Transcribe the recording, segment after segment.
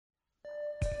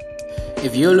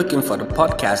If you're looking for the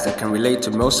podcast that can relate to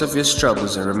most of your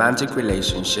struggles in romantic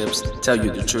relationships, tell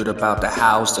you the truth about the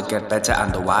hows to get better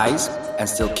and the whys, and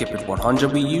still keep it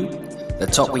 100 with you, the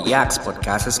Talk With Yaks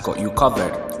Podcast has got you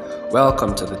covered.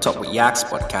 Welcome to the Talk With Yaks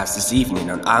Podcast this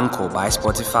evening on Anchor by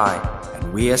Spotify,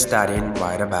 and we are starting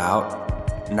right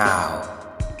about now.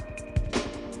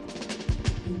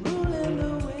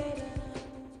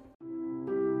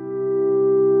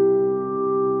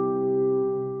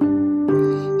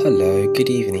 Hello, good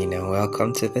evening, and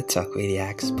welcome to the Talk With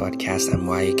Yaks Podcast. I'm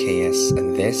YKS,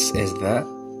 and this is the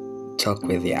Talk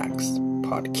With Yaks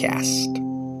Podcast.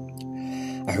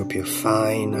 I hope you're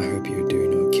fine. I hope you're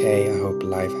doing okay. I hope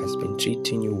life has been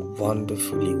treating you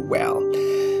wonderfully well.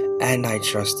 And I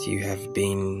trust you have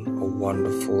been a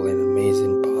wonderful and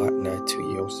amazing partner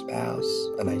to your spouse.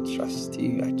 And I trust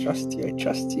you,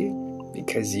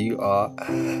 because you are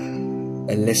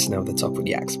a listener of the Talk With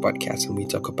Yaks Podcast, and we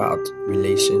talk about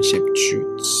relationship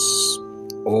truths,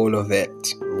 all of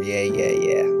it.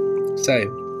 Yeah. So,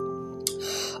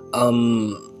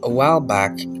 a while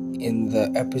back in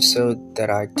the episode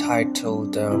that I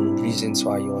titled "Reasons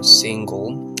Why You're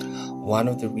Single," one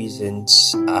of the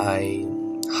reasons I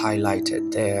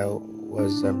highlighted there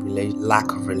was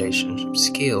lack of relationship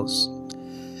skills,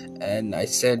 and I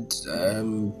said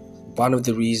one of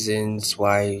the reasons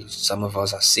why some of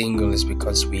us are single is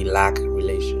because we lack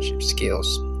relationship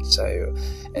skills. So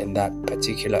in that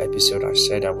particular episode, I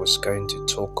said I was going to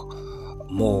talk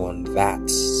more on that.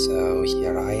 So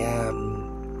here I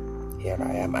am.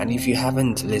 And if you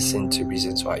haven't listened to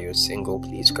Reasons Why You're Single,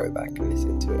 please go back and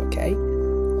listen to it, okay?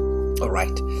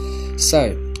 Alright.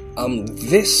 So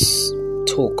this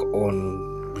talk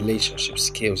on relationship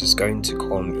skills is going to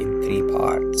come in 3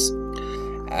 parts.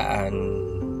 And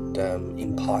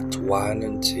in part 1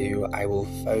 and 2, I will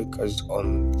focus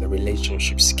on the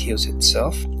relationship skills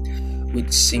itself,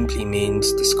 which simply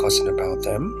means discussing about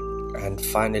them. And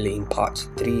finally, in part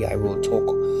 3, I will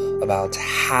talk about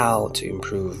how to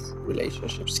improve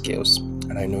relationship skills.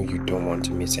 And I know you don't want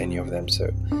to miss any of them,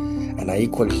 and I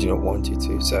equally do not want you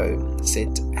to. So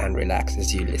sit and relax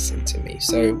as you listen to me.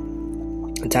 So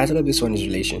the title of this one is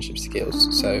relationship skills.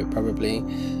 So probably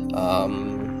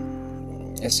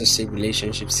let's just say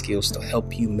relationship skills to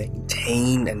help you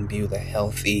maintain and build a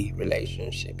healthy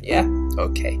relationship. Yeah?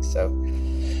 Okay, so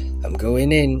I'm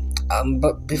going in.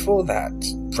 But before that,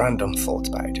 random thought,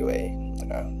 by the way.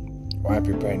 While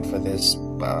preparing for this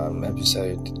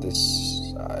episode,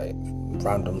 this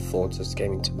random thought just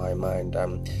came into my mind.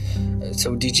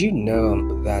 So did you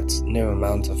know that no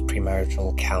amount of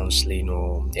premarital counseling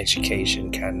or education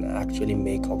can actually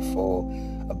make up for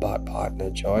a bad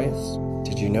partner choice?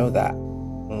 Did you know that?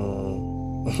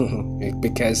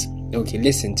 Because, okay,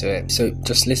 listen to it. So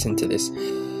just listen to this.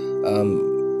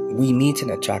 We meet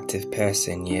an attractive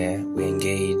person, yeah. We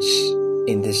engage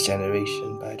in this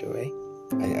generation, by the way.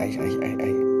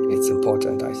 It's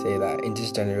important I say that. In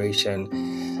this generation,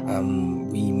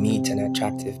 we meet an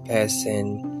attractive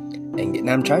person. And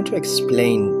I'm trying to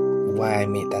explain why I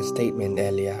made that statement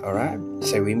earlier, alright?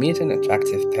 So we meet an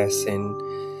attractive person,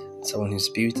 someone who's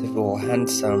beautiful,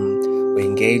 handsome. We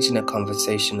engage in a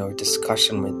conversation or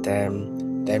discussion with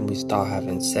them. Then we start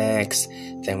having sex.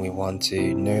 Then we want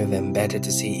to know them better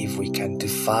to see if we can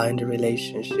define the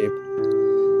relationship.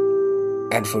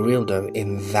 And for real though,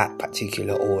 in that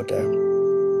particular order,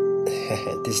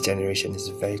 this generation is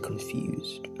very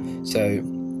confused. So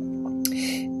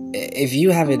if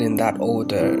you have it in that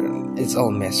order, it's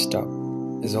all messed up.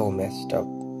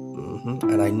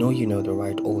 And I know you know the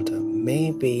right order.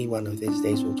 Maybe one of these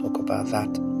days we'll talk about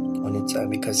that on its own,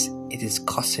 because it is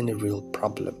causing a real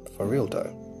problem. For real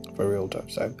though.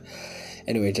 So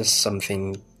anyway, just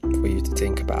something for you to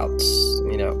think about,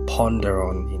 ponder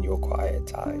on in your quiet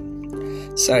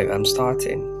time. So I'm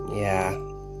starting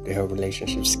the whole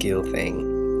relationship skill thing,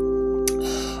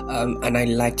 and I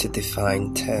like to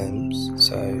define terms.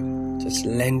 So just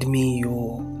lend me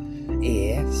your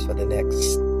ears for the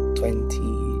next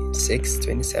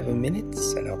 27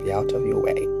 minutes, and I'll be out of your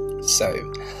way. So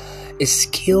a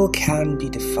skill can be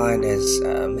defined as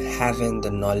having the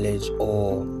knowledge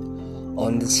or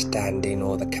understanding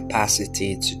or the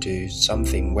capacity to do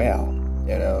something well.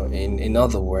 In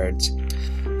other words,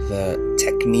 the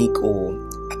technique or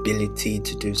ability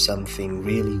to do something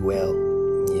really well.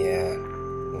 Yeah.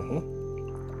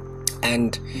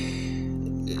 And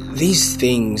these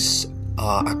things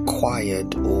are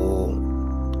acquired or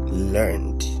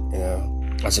learned,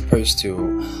 as opposed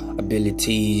to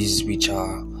abilities which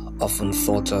are often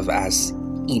thought of as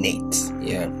innate.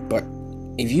 Yeah. But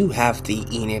if you have the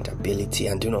innate ability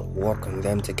and do not work on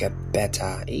them to get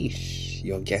better,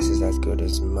 your guess is as good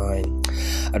as mine.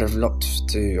 I'd have loved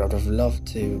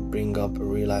to bring up a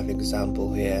real life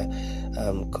example here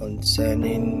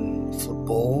concerning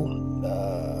football,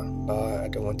 but I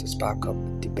don't want to spark up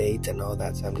debate and all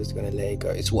that, so I'm just going to let it go.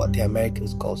 It's what the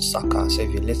Americans call soccer. So if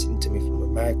you're listening to me from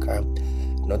America,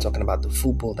 I'm not talking about the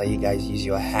football that you guys use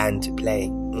your hand to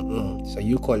play. So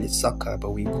you call it soccer,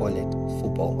 but we call it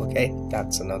football, okay?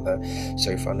 That's another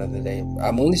story for another day.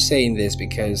 I'm only saying this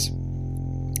because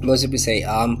most people say,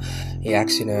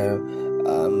 Yaks,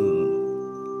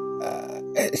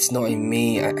 it's not in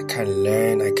me, I can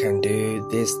learn, I can do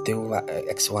this, do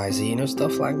XYZ,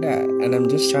 stuff like that. And I'm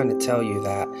just trying to tell you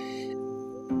that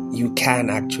you can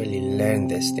actually learn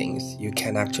these things. You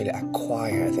can actually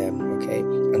acquire them, okay?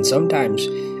 And sometimes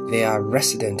they are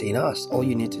resident in us. All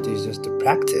you need to do is just to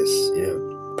practice,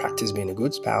 practice being a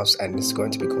good spouse, and it's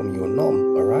going to become your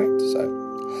norm, all right?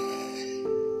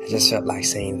 So I just felt like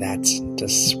saying that.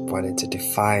 Just wanted to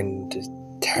define the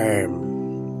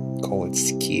term called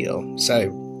skill.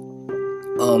 So,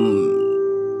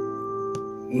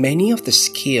 many of the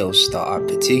skills that are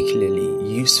particularly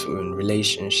useful in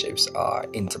relationships are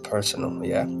interpersonal,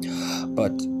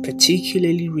 but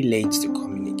particularly relates to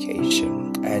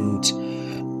communication. And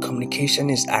communication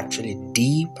is actually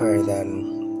deeper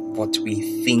than what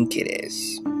we think it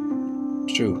is.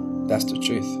 True, that's the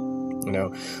truth.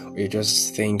 We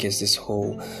just think it's this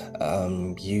whole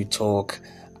you talk,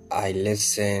 I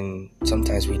listen.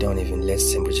 Sometimes we don't even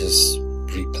listen, we just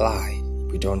reply.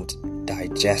 We don't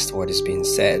digest what is being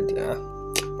said.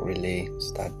 Really,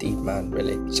 it's that deep, man,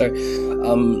 really. So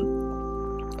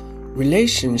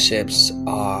relationships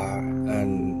are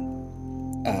an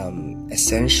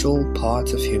essential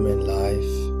part of human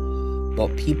life,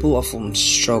 but people often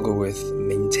struggle with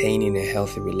maintaining a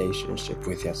healthy relationship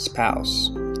with their spouse.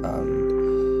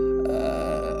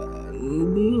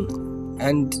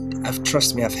 And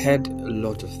trust me, I've heard a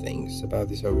lot of things about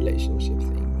this whole relationship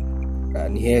thing.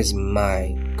 And here's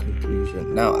my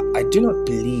conclusion. Now, I do not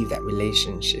believe that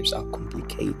relationships are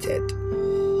complicated,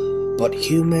 but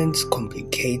humans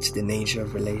complicate the nature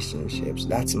of relationships.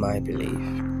 That's my belief.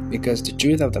 Because the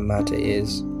truth of the matter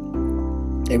is,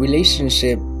 a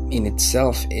relationship in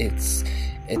itself, it's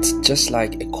just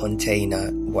like a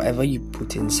container. Whatever you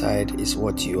put inside is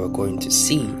what you are going to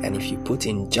see. And if you put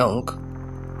in junk,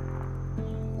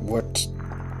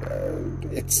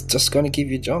 it's just going to give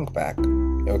you junk back.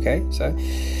 Okay, so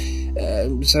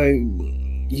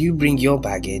you bring your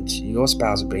baggage, your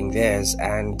spouse bring theirs,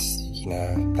 and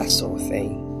that sort of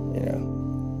thing.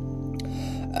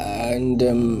 And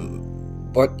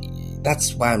but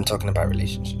that's why I'm talking about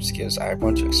relationship skills. I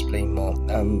want to explain more.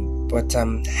 But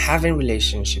having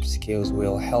relationship skills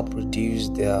will help reduce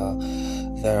the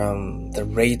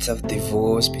rate of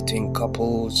divorce between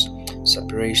couples,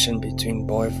 separation between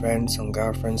boyfriends and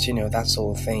girlfriends, that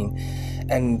sort of thing,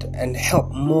 and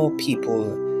help more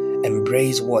people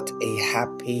embrace what a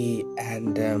happy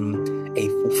and a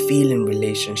fulfilling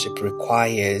relationship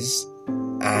requires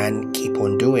and keep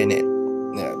on doing it.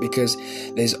 Because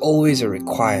there's always a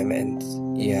requirement.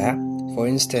 For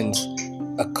instance,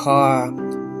 a car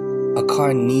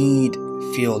need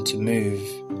fuel to move,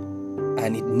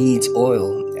 and it needs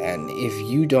oil. And if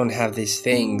you don't have these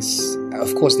things,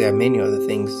 of course there are many other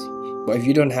things, but if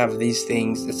you don't have these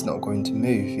things, it's not going to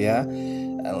move.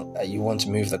 You want to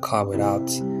move the car without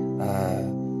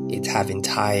it having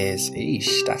tires.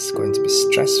 That's going to be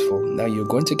stressful. Now you're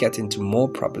going to get into more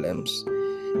problems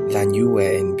than you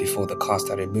were in before the car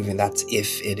started moving. That's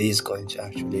if it is going to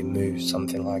actually move,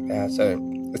 something like that. So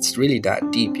it's really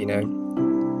that deep,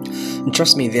 And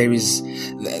trust me,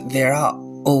 there are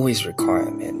always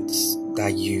requirements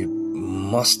that you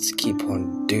must keep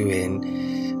on doing,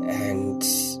 and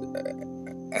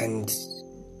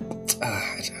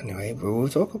anyway, we'll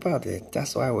talk about it.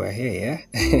 That's why we're here,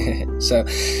 So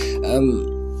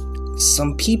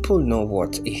some people know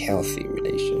what a healthy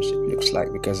relationship looks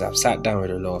like, because I've sat down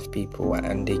with a lot of people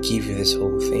and they give you this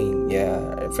whole thing,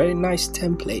 very nice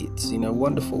templates,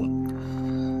 wonderful.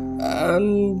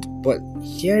 But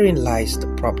herein lies the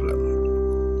problem.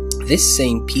 These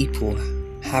same people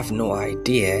have no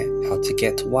idea how to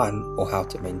get one or how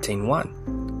to maintain one.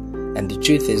 And the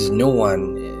truth is, no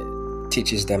one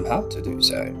teaches them how to do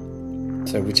so.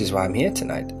 So, which is why I'm here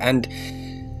tonight. And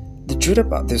the truth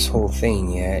about this whole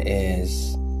thing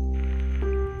is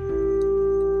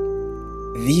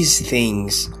these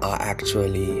things are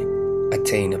actually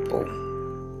attainable.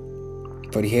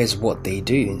 But here's what they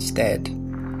do instead.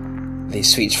 They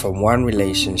switch from one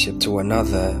relationship to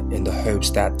another in the hopes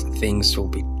that things will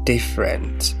be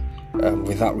different.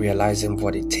 without realizing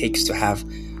what it takes to have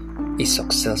a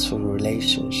successful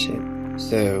relationship.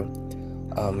 So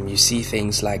you see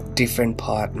things like different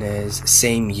partners,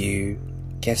 same you.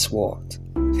 Guess what?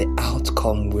 The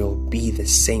outcome will be the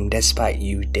same despite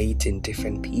you dating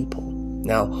different people.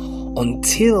 Now,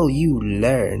 until you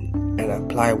learn and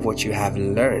apply what you have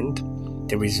learned,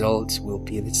 the results will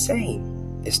be the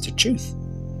same. It's the truth.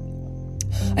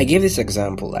 I gave this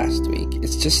example last week.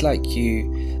 It's just like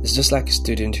a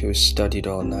student who studied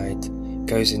all night,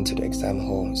 goes into the exam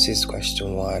hall, sees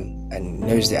question 1 and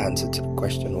knows the answer to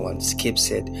question 1, skips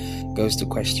it, goes to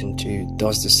question 2,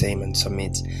 does the same and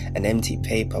submits an empty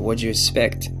paper. What do you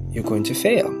expect? You're going to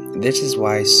fail. This is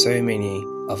why so many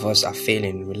of us are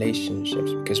failing in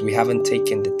relationships, because we haven't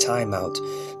taken the time out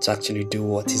to actually do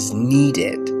what is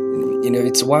needed.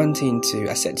 It's one thing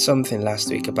I said something last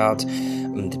week about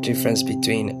the difference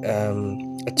between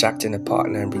attracting a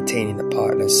partner and retaining a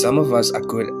partner. Some of us are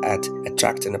good at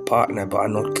attracting a partner, but are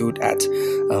not good at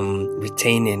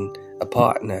retaining a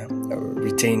partner,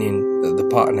 retaining the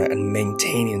partner and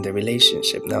maintaining the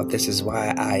relationship. Now, this is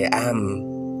why I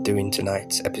am doing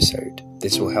tonight's episode.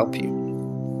 This will help you,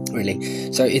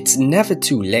 really. So it's never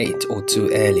too late or too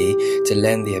early to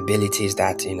learn the abilities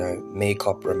that, make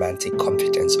up romantic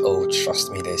competence. Oh,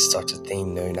 trust me, there's such a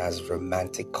thing known as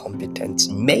romantic competence.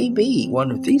 Maybe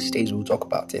one of these days we'll talk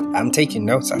about it. I'm taking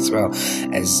notes as well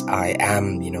as I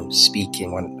am,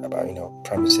 speaking about,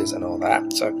 premises and all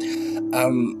that. So,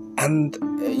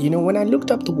 when I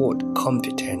looked up the word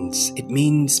competence, it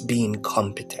means being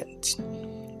competent.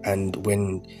 And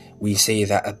when we say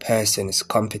that a person is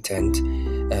competent,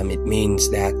 it means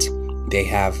that they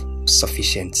have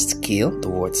sufficient skill. The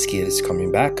word skill is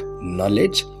coming back,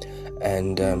 knowledge,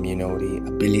 and the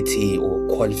ability or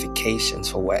qualifications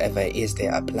for whatever it is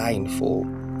they're applying for.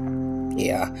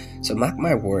 Yeah. So mark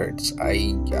my words.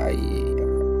 I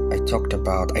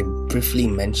briefly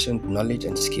mentioned knowledge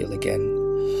and skill again,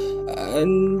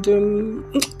 and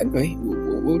anyway,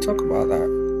 we'll talk about that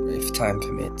if time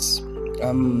permits.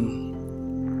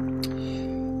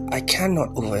 I cannot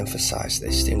overemphasize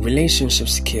this thing. Relationship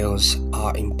skills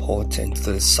are important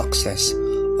to the success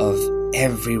of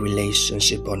every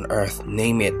relationship on earth.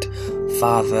 Name it,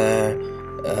 father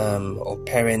or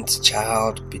parent,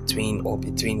 child, between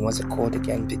what's it called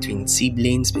again? Between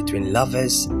siblings, between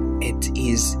lovers. It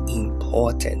is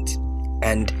important.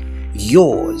 And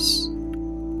yours,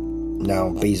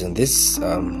 now based on this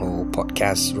whole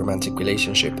podcast, romantic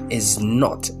relationship, is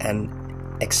not an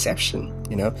exception,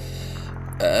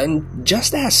 And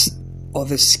just as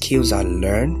other skills are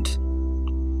learned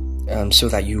so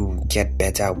that you get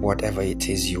better at whatever it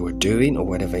is you are doing or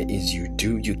whatever it is you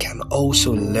do, you can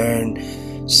also learn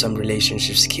some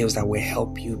relationship skills that will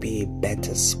help you be a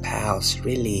better spouse,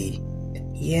 really.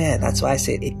 Yeah, that's why I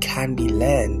said it can be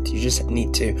learned. You just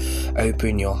need to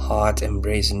open your heart,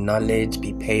 embrace knowledge,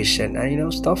 be patient,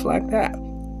 and stuff like that.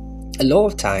 A lot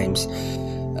of times,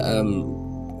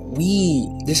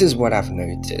 this is what I've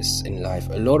noticed in life.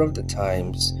 A lot of the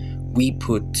times we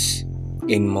put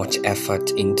in much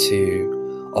effort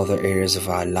into other areas of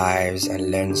our lives and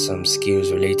learn some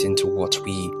skills relating to what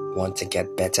we want to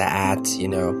get better at.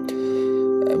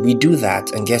 We do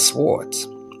that, and guess what?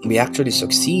 We actually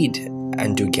succeed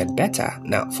and do get better.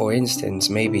 Now, for instance,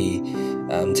 maybe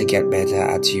to get better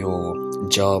at your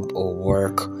job or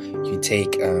work, you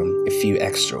take a few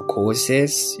extra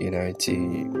courses,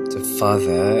 to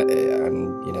further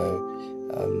and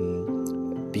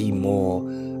be more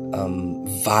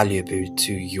valuable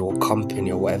to your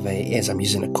company or whatever it is. I'm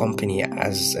using a company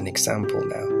as an example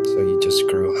now. So you just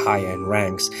grow higher in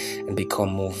ranks and become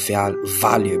more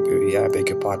valuable. Yeah, I beg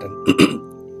your pardon.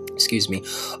 Excuse me.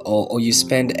 Or you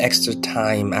spend extra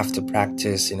time after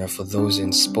practice, for those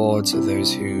in sports or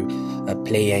those who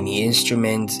play any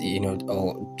instrument,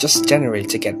 or just generally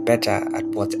to get better at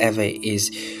whatever it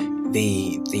is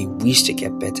they wish to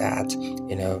get better at,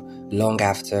 long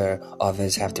after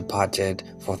others have departed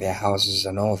for their houses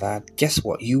and all that. Guess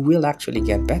what? You will actually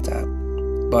get better.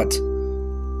 But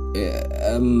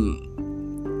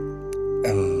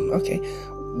okay,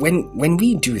 when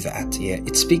we do that,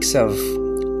 it speaks of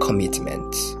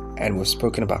commitment, and we've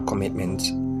spoken about commitment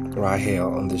right here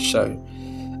on the show.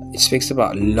 It speaks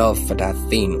about love for that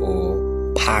thing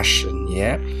or passion,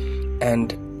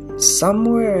 and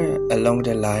somewhere along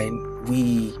the line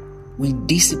we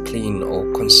discipline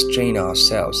or constrain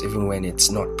ourselves even when it's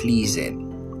not pleasing.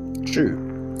 True.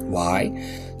 Why?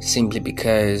 Simply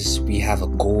because we have a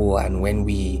goal, and when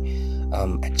we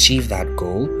achieve that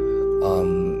goal,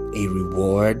 a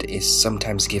reward is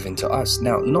sometimes given to us.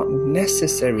 Now, not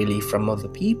necessarily from other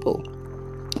people.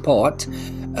 But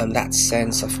that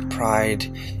sense of pride,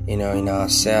 in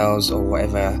ourselves or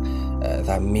whatever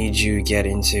that made you get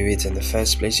into it in the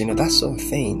first place, that sort of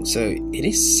thing. So it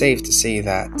is safe to say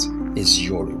that is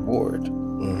your reward.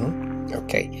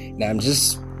 Okay, now I'm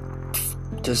just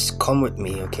come with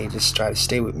me, okay? Just try to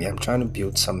stay with me. I'm trying to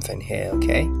build something here,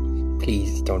 okay?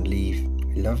 Please don't leave.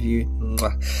 I love you.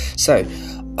 So,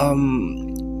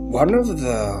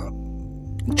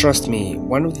 trust me,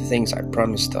 one of the things I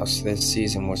promised us this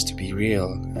season was to be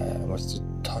real, was to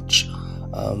touch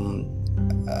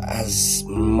as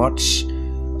much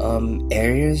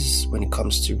areas when it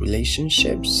comes to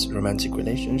relationships, romantic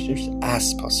relationships,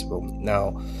 as possible.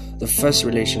 Now, the first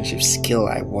relationship skill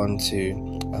I want to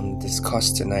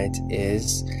discuss tonight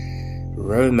is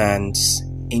romance,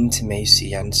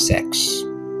 intimacy, and sex.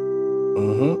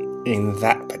 In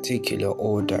that particular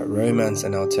order: romance,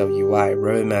 and I'll tell you why.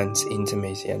 Romance,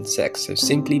 intimacy, and sex. So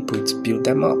simply put, build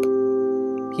them up.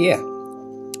 Yeah.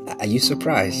 Are you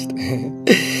surprised?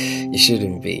 You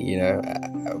shouldn't be,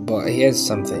 But here's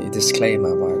something, a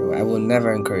disclaimer, by the way. I will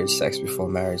never encourage sex before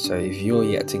marriage. So if you're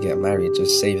yet to get married,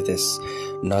 just save this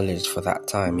knowledge for that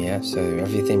time, yeah? So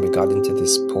everything regarding to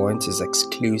this point is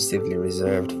exclusively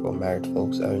reserved for married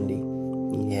folks only.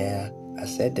 Yeah, I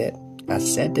said it.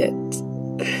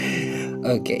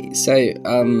 Okay, so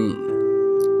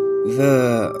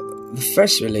the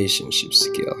first relationship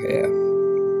skill here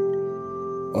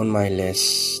on my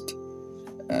list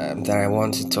that I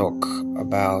want to talk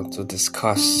about or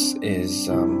discuss is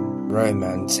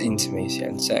romance, intimacy,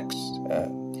 and sex.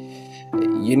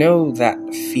 That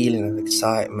feeling of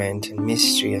excitement and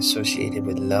mystery associated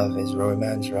with love is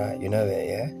romance, right? You know that,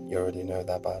 yeah? You already know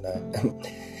that by now.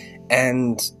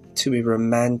 And to be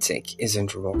romantic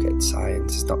isn't rocket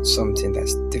science. It's not something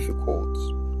that's difficult.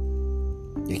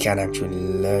 You can actually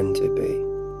learn to be,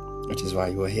 which is why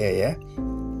you're here, yeah?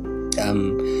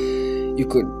 You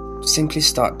could simply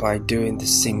start by doing the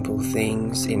simple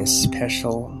things in a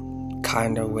special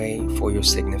kind of way for your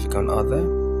significant other,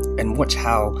 and watch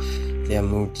how their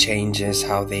mood changes,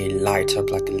 how they light up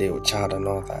like a little child and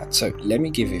all that. So let me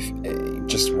give you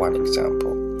just one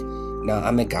example. Now,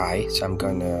 I'm a guy, so I'm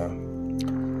gonna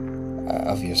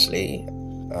obviously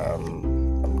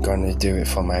I'm gonna do it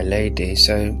for my lady.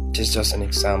 So just an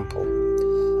example.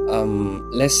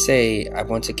 Let's say I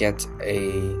want to get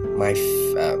my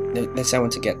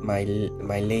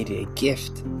lady a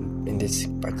gift. In this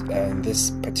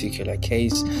particular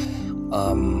case,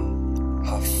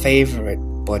 her favorite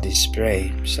body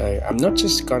spray. So I'm not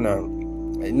just gonna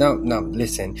no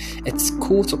listen. It's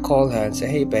cool to call her and say,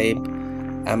 "Hey babe,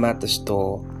 I'm at the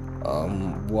store.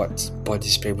 What body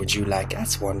spray would you like?"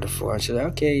 That's wonderful. And she's like,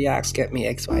 "Okay, Yaks, get me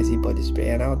XYZ body spray,"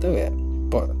 and I'll do it.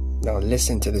 But now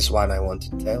listen to this one I want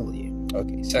to tell you.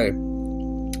 Okay, so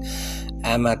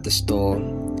I'm at the store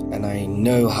and I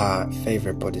know her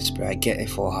favorite body spray. I get it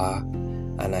for her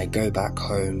and I go back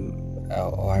home,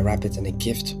 or I wrap it in a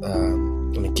gift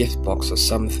box or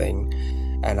something,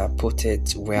 and I put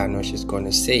it where I know she's going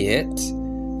to see it.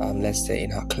 Let's say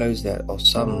in her closet or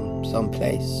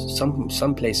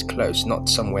someplace close, not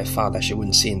somewhere far that she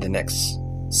wouldn't see in the next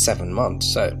 7 months.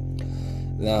 So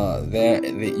now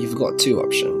you've got two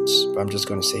options, but I'm just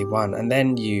going to say one, and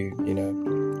then you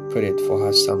put it for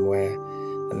her somewhere,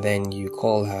 and then you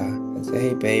call her and say,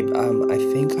 "Hey babe, I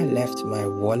think I left my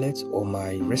wallet or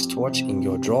my wristwatch in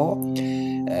your drawer.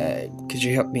 Could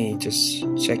you help me just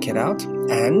check it out?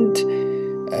 And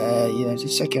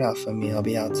just check it out for me. I'll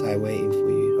be outside waiting for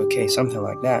you." Okay, something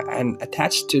like that. And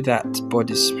attached to that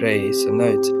body spray is a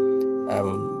note,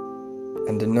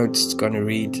 and the note's gonna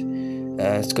read.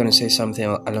 It's gonna say something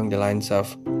along the lines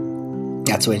of,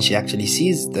 that's when she actually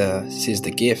sees the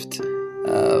gift.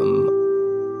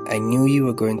 "I knew you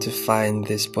were going to find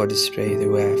this body spray the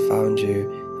way I found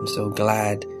you. I'm so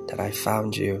glad that I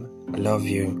found you. I love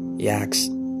you, Yaks."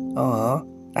 Aww,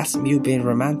 that's you being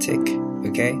romantic,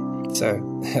 okay? So,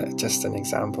 just an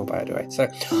example, by the way. So,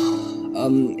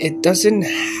 it doesn't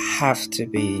have to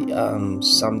be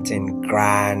something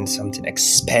grand, something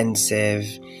expensive.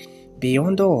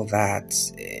 Beyond all that,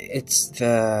 it's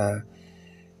the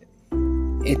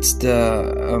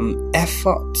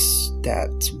effort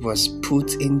that was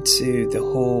put into the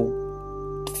whole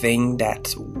thing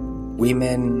that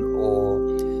women, or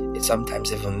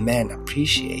sometimes even men,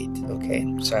 appreciate. Okay,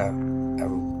 so I'm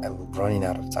running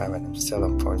out of time and I'm still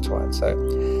on point one. So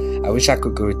I wish I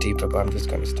could go deeper, but I'm just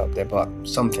going to stop there. But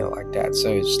something like that.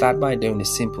 So start by doing the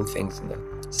simple things in a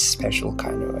special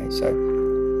kind of way. So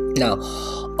now,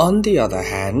 on the other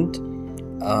hand,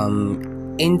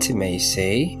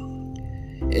 intimacy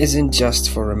isn't just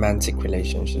for romantic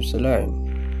relationships alone.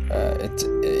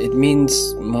 it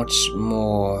means much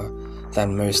more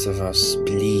than most of us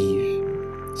believe.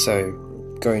 So,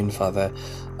 going further,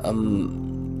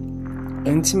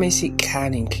 intimacy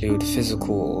can include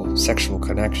physical or sexual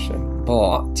connection,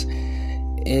 but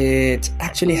it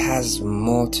actually has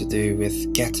more to do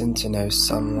with getting to know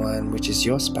someone, which is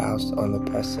your spouse, on a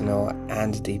personal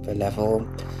and deeper level.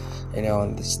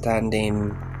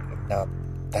 Understanding now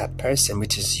that person,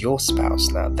 which is your spouse,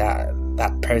 now that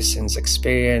person's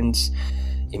experience,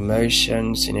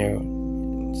 emotions,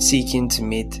 seeking to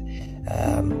meet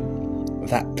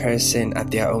that person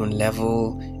at their own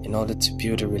level in order to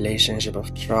build a relationship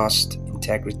of trust,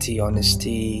 integrity,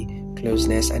 honesty,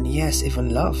 closeness, and yes, even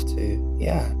love too.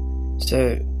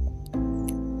 So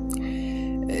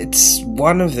it's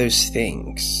one of those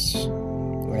things,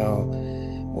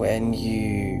 when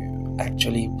you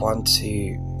actually want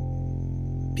to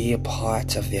be a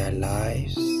part of their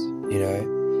lives,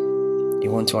 you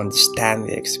want to understand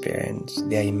their experience,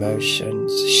 their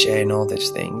emotions, sharing all these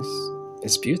things.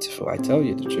 It's beautiful. I tell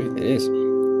you the truth, it is.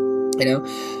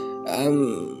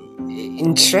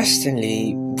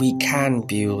 Interestingly, we can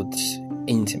build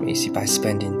intimacy by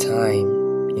spending time,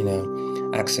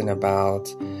 asking about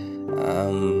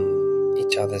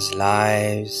each other's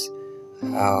lives,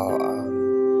 how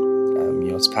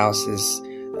your spouse's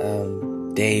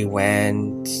day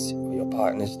went, or your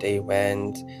partner's day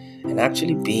went, and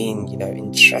actually being,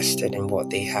 interested in what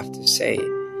they have to say,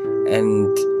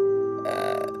 and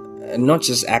not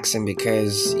just asking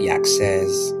because Yak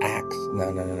says ask.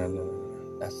 No.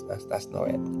 That's not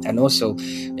it. And also,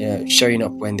 showing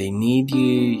up when they need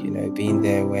you, being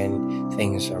there when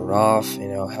things are rough,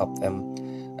 help them,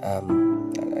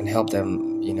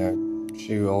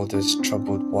 through all those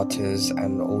troubled waters,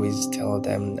 and always tell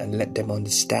them and let them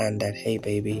understand that, hey,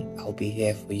 baby, I'll be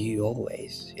here for you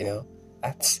always.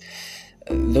 That's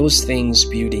those things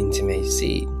build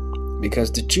intimacy, because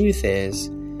the truth is,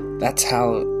 that's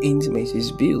how intimacy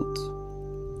is built.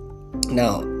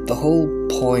 Now, the whole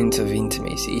point of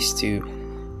intimacy is to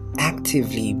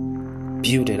actively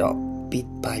build it up, bit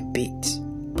by bit,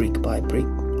 brick by brick.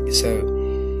 So,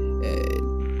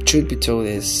 truth be told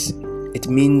is, it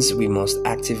means we must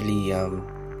actively,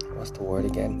 what's the word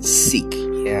again? Seek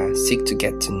to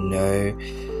get to know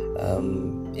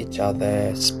each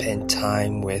other, spend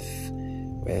time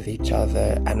with each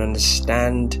other, and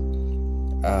understand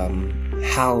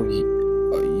how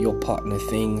your partner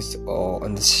thinks, or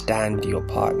understand your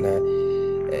partner,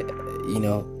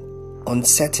 on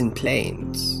certain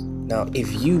planes. Now,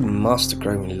 if you must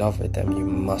grow in love with them, you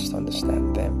must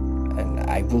understand them, and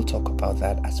I will talk about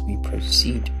that as we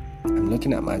proceed. I'm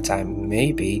looking at my time,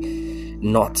 maybe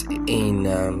not in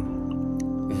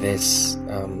this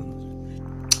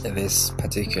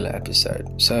particular episode.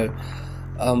 So,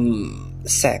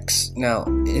 sex. Now,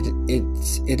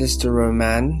 it is the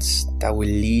romance that will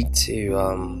lead to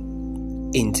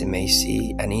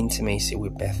intimacy, and intimacy will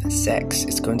birth sex.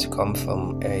 It's going to come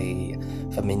from a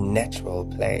natural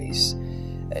place.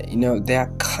 There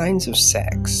are kinds of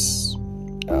sex.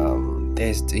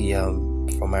 There's the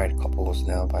for married couples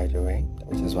now, by the way,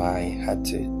 which is why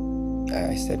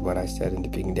I said what I said in the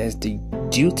beginning. There's the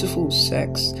dutiful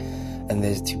sex, and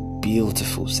there's the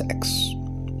beautiful sex.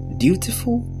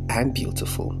 Dutiful and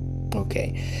beautiful,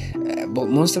 okay, but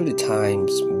most of the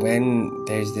times when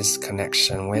there's this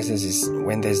connection, when there's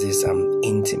this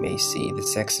intimacy, the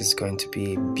sex is going to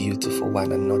be a beautiful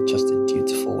one, and not just a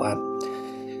dutiful one.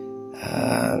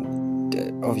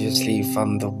 Obviously,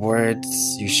 from the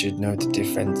words, you should know the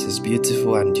difference is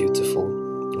beautiful and dutiful.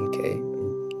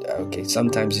 Okay.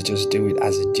 Sometimes you just do it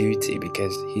as a duty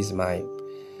because he's my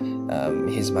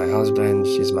husband,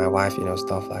 she's my wife,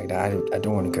 stuff like that. I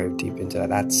don't want to go deep into that.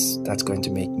 That's going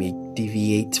to make me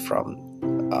deviate from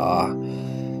our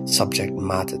subject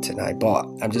matter tonight. But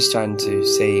I'm just trying to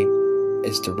say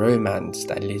it's the romance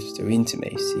that leads to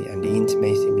intimacy, and the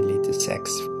intimacy will lead to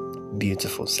sex,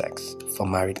 beautiful sex for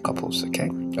married couples.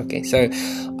 Okay. So,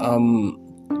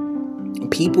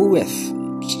 people with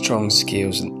strong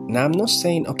skills. Now, I'm not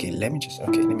saying, let me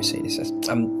say this as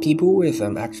people with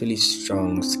actually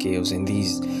strong skills in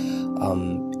these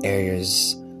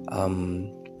areas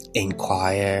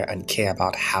inquire and care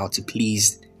about how to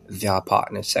please their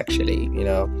partner sexually.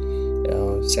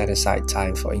 Set aside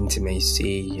time for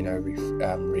intimacy.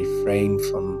 Refrain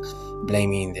from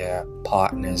blaming their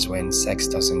partners when sex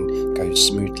doesn't go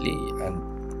smoothly, and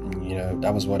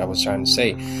that was what I was trying to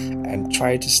say. And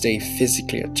try to stay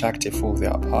physically attractive for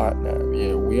their partner.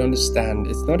 We understand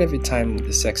it's not every time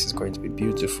the sex is going to be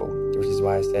beautiful, which is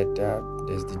why I said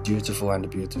there's the dutiful and the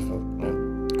beautiful.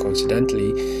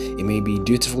 coincidentally, it may be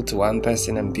beautiful to one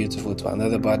person and beautiful to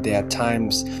another, but there are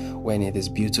times when it is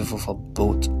beautiful for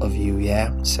both of you.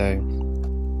 Yeah, so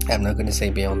I'm not going to say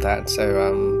beyond that. So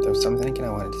there was something I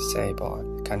wanted to say, but I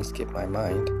kind of skipped my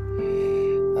mind.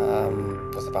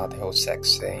 It was about the whole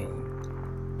sex thing.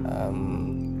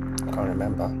 I can't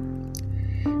remember.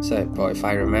 So, but if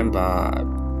I remember,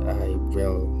 I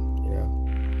will,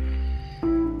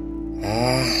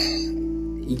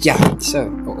 yeah. So,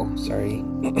 sorry,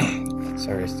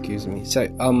 sorry. Excuse me. So,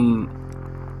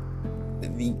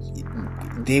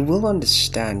 they will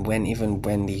understand even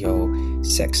when the whole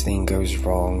sex thing goes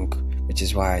wrong, which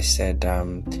is why I said,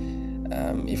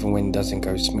 even when it doesn't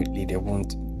go smoothly, they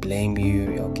won't blame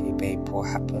you. Okay, babe, what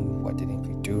happened? What didn't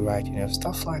we do right?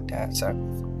 Stuff like that. So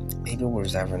maybe we'll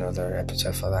reserve another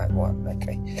episode for that one.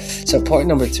 Okay. So point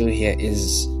number 2 here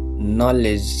is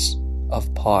knowledge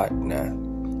of partner.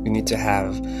 We need to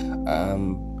have,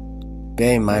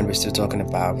 bear in mind, we're still talking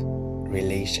about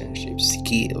relationship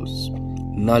skills,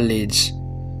 knowledge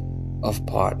of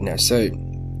partner. So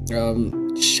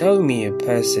show me a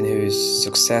person who is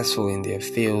successful in their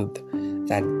field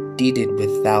that did it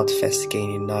without first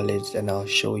gaining knowledge, and I'll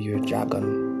show you a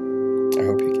dragon. I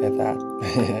hope you get that.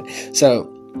 So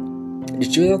the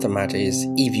truth of the matter is,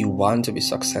 if you want to be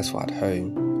successful at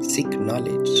home, seek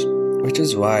knowledge, which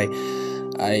is why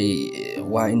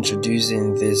while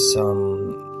introducing this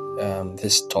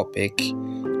this topic,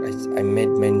 I made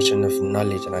mention of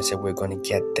knowledge, and I said we're going to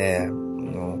get there.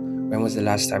 When was the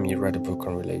last time you read a book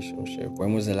on relationship?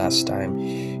 When was the last time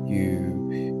you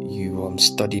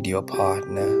studied your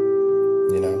partner?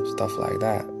 Stuff like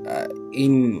that.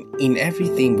 In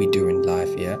everything we do in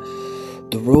life,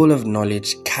 the role of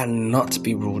knowledge cannot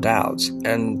be ruled out,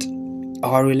 and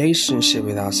our relationship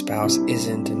with our spouse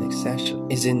isn't an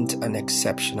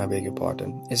exception. I beg your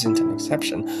pardon. Isn't an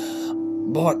exception.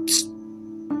 But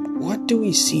what do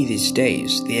we see these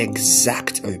days? The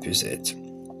exact opposite.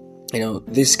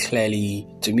 This clearly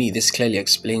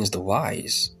explains the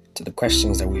whys to the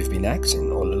questions that we've been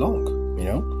asking all along.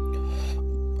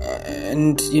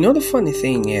 And the funny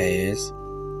thing here is,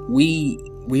 we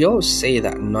all say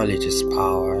that knowledge is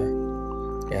power,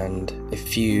 and a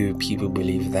few people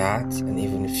believe that, and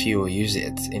even few use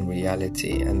it in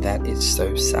reality, and that is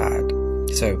so sad.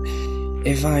 So,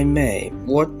 if I may,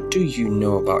 what do you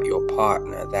know about your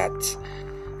partner that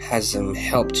has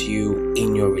helped you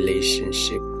in your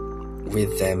relationship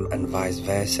with them, and vice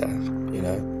versa?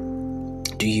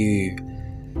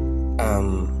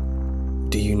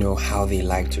 Do you know how they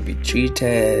like to be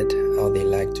treated, how they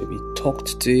like to be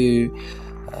talked to,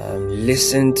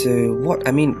 listen to? What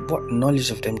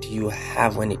knowledge of them do you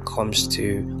have when it comes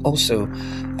to also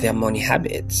their money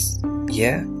habits?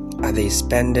 Yeah, are they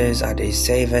spenders? Are they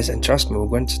savers? And trust me, we're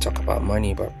going to talk about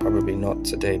money, but probably not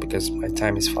today because my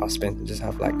time is fast spent. I just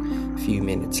have like a few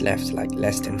minutes left, like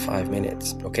less than 5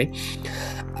 minutes. Okay,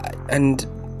 and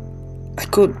I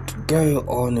could go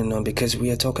on and on because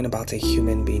we are talking about a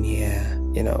human being here.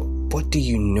 What do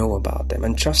you know about them?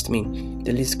 And trust me,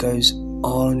 the list goes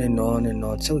on and on and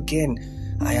on. So again,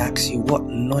 I ask you, what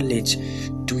knowledge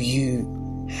do you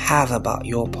have about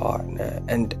your partner,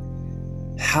 and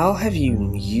how have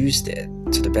you used it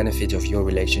to the benefit of your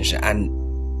relationship? And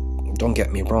don't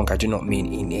get me wrong, I do not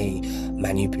mean in a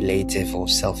manipulative or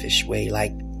selfish way,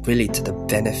 like really to the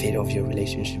benefit of your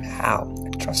relationship. How?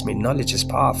 Trust me, knowledge is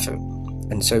powerful,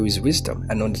 and so is wisdom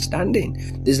and understanding.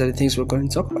 These are the things we're going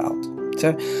to talk about.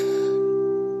 So,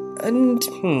 and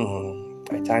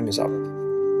my time is up.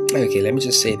 Okay, let me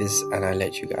just say this and I'll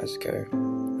let you guys go.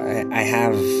 I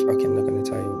have, I'm not going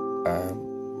to tell you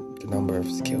the number of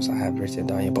skills I have written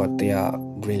down here, but they are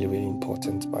really, really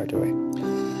important, by the way.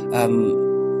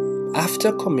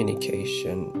 After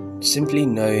communication, simply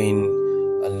knowing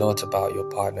a lot about your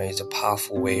partner is a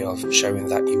powerful way of showing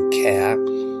that you care,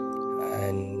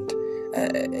 and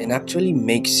it actually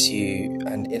makes you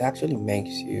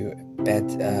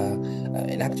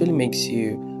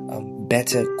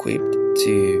better equipped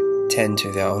to tend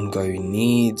to their ongoing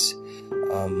needs,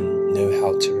 know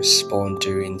how to respond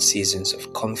during seasons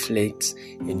of conflict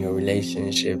in your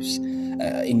relationships,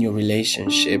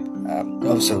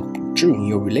 also true in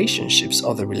your relationships,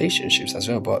 other relationships as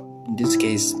well, but in this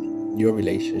case, your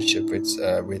relationship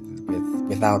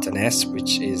without an S,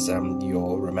 which is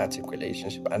your romantic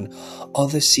relationship, and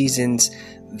other seasons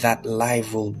that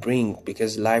life will bring,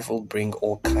 because life will bring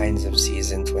all kinds of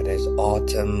seasons, whether it's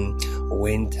autumn,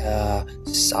 winter,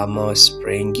 summer,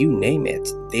 spring, you name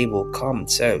it, they will come.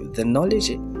 So the knowledge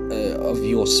of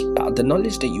your spouse, the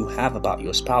knowledge that you have about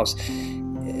your spouse,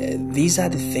 these are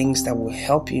the things that will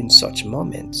help you in such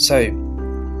moments. So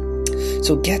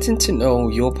So getting to know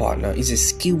your partner is a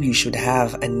skill you should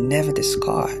have and never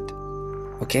discard.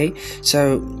 Okay,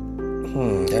 so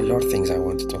there are a lot of things I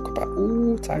want to talk about.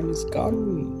 Ooh, time is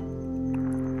gone.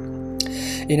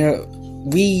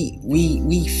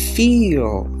 We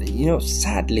feel,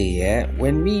 sadly,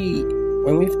 when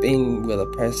we've been with a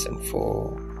person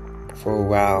for a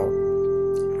while,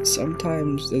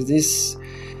 sometimes there's this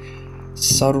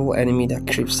subtle enemy that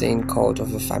creeps in called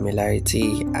over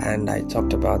familiarity, and I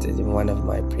talked about it in one of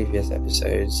my previous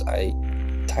episodes. I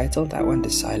titled that one The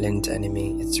Silent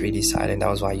Enemy. It's really silent. That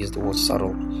was why I used the word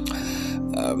subtle.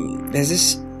 There's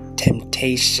this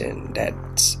temptation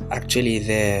that's actually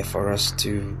there for us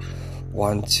to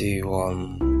want to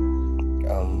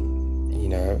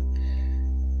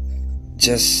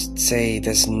just say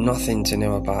there's nothing to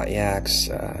know about Yaks.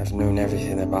 I've known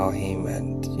everything about him,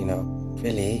 and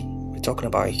really, we're talking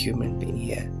about a human being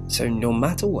here. So no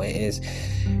matter what it is,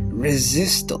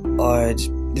 resist the urge.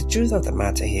 The truth of the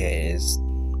matter here is,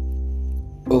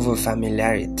 over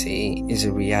familiarity is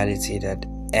a reality that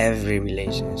every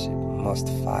relationship must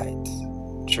fight.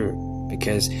 True,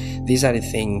 because these are the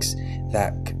things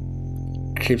that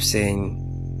creeps in,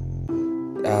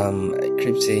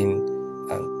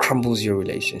 crumbles your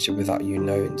relationship without you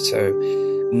knowing. So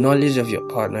knowledge of your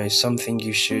partner is something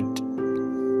you should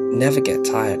never get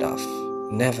tired of.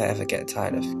 Never ever get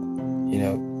tired of.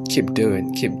 Keep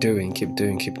doing, keep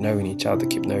knowing each other,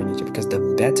 because the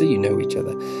better you know each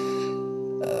other,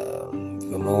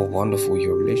 the more wonderful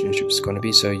your relationship is going to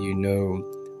be. So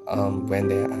when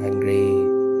they're angry,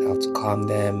 how to calm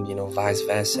them, vice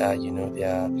versa,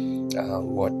 their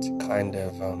what kind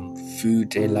of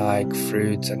food they like,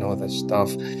 fruits and all that stuff.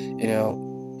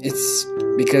 It's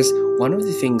because one of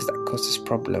the things that causes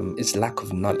problem is lack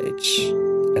of knowledge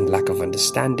and lack of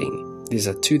understanding. These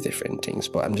are two different things,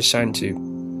 but I'm just trying to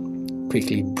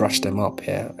quickly brush them up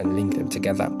here and link them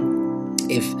together.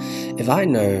 If I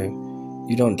know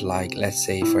you don't like, let's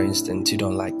say for instance, you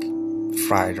don't like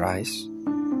fried rice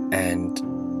and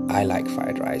I like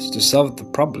fried rice, to solve the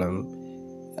problem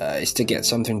is to get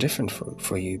something different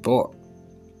for you. But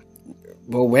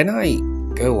when I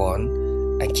go on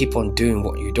and keep on doing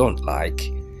what you don't like,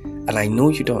 and I know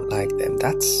you don't like them,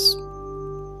 that's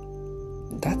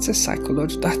a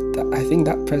psychological. I think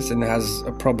that person has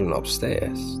a problem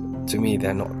upstairs. To me,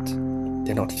 they're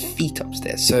not feet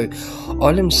upstairs. So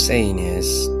all I'm saying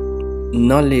is,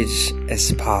 knowledge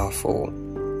is powerful.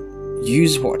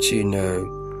 Use what you know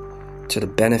to the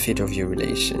benefit of your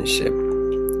relationship.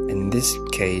 In this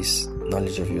case,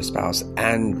 knowledge of your spouse,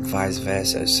 and vice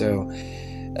versa. So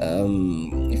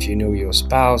if you know your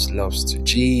spouse loves to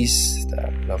gist,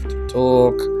 love to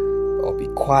talk or be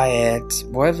quiet,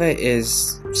 whatever it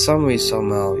is, some way,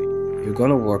 somehow, you're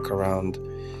gonna work around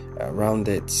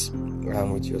it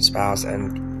with your spouse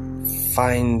and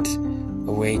find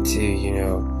a way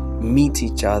to meet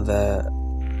each other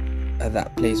at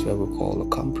that place where we call a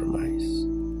compromise.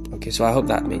 Okay, so I hope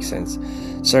that makes sense.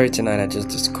 Sorry tonight I just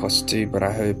discussed too, but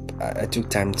I hope I took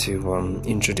time to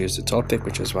introduce the topic,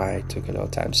 which is why I took a lot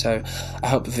of time. So I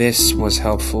hope this was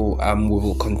helpful. We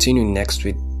will continue next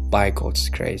week by God's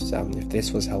grace. If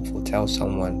this was helpful, tell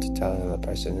someone to tell another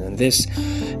person. And this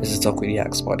is the Talk With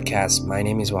Yaks Podcast. My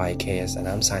name is YKS and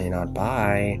I'm signing out.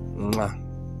 Bye. Mwah.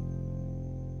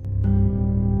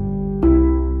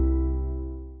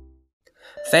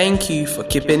 Thank you for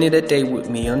keeping it a day with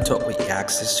me on Talk With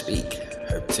Yaks this week.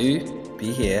 Hope to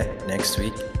be here next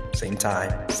week, same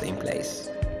time, same place.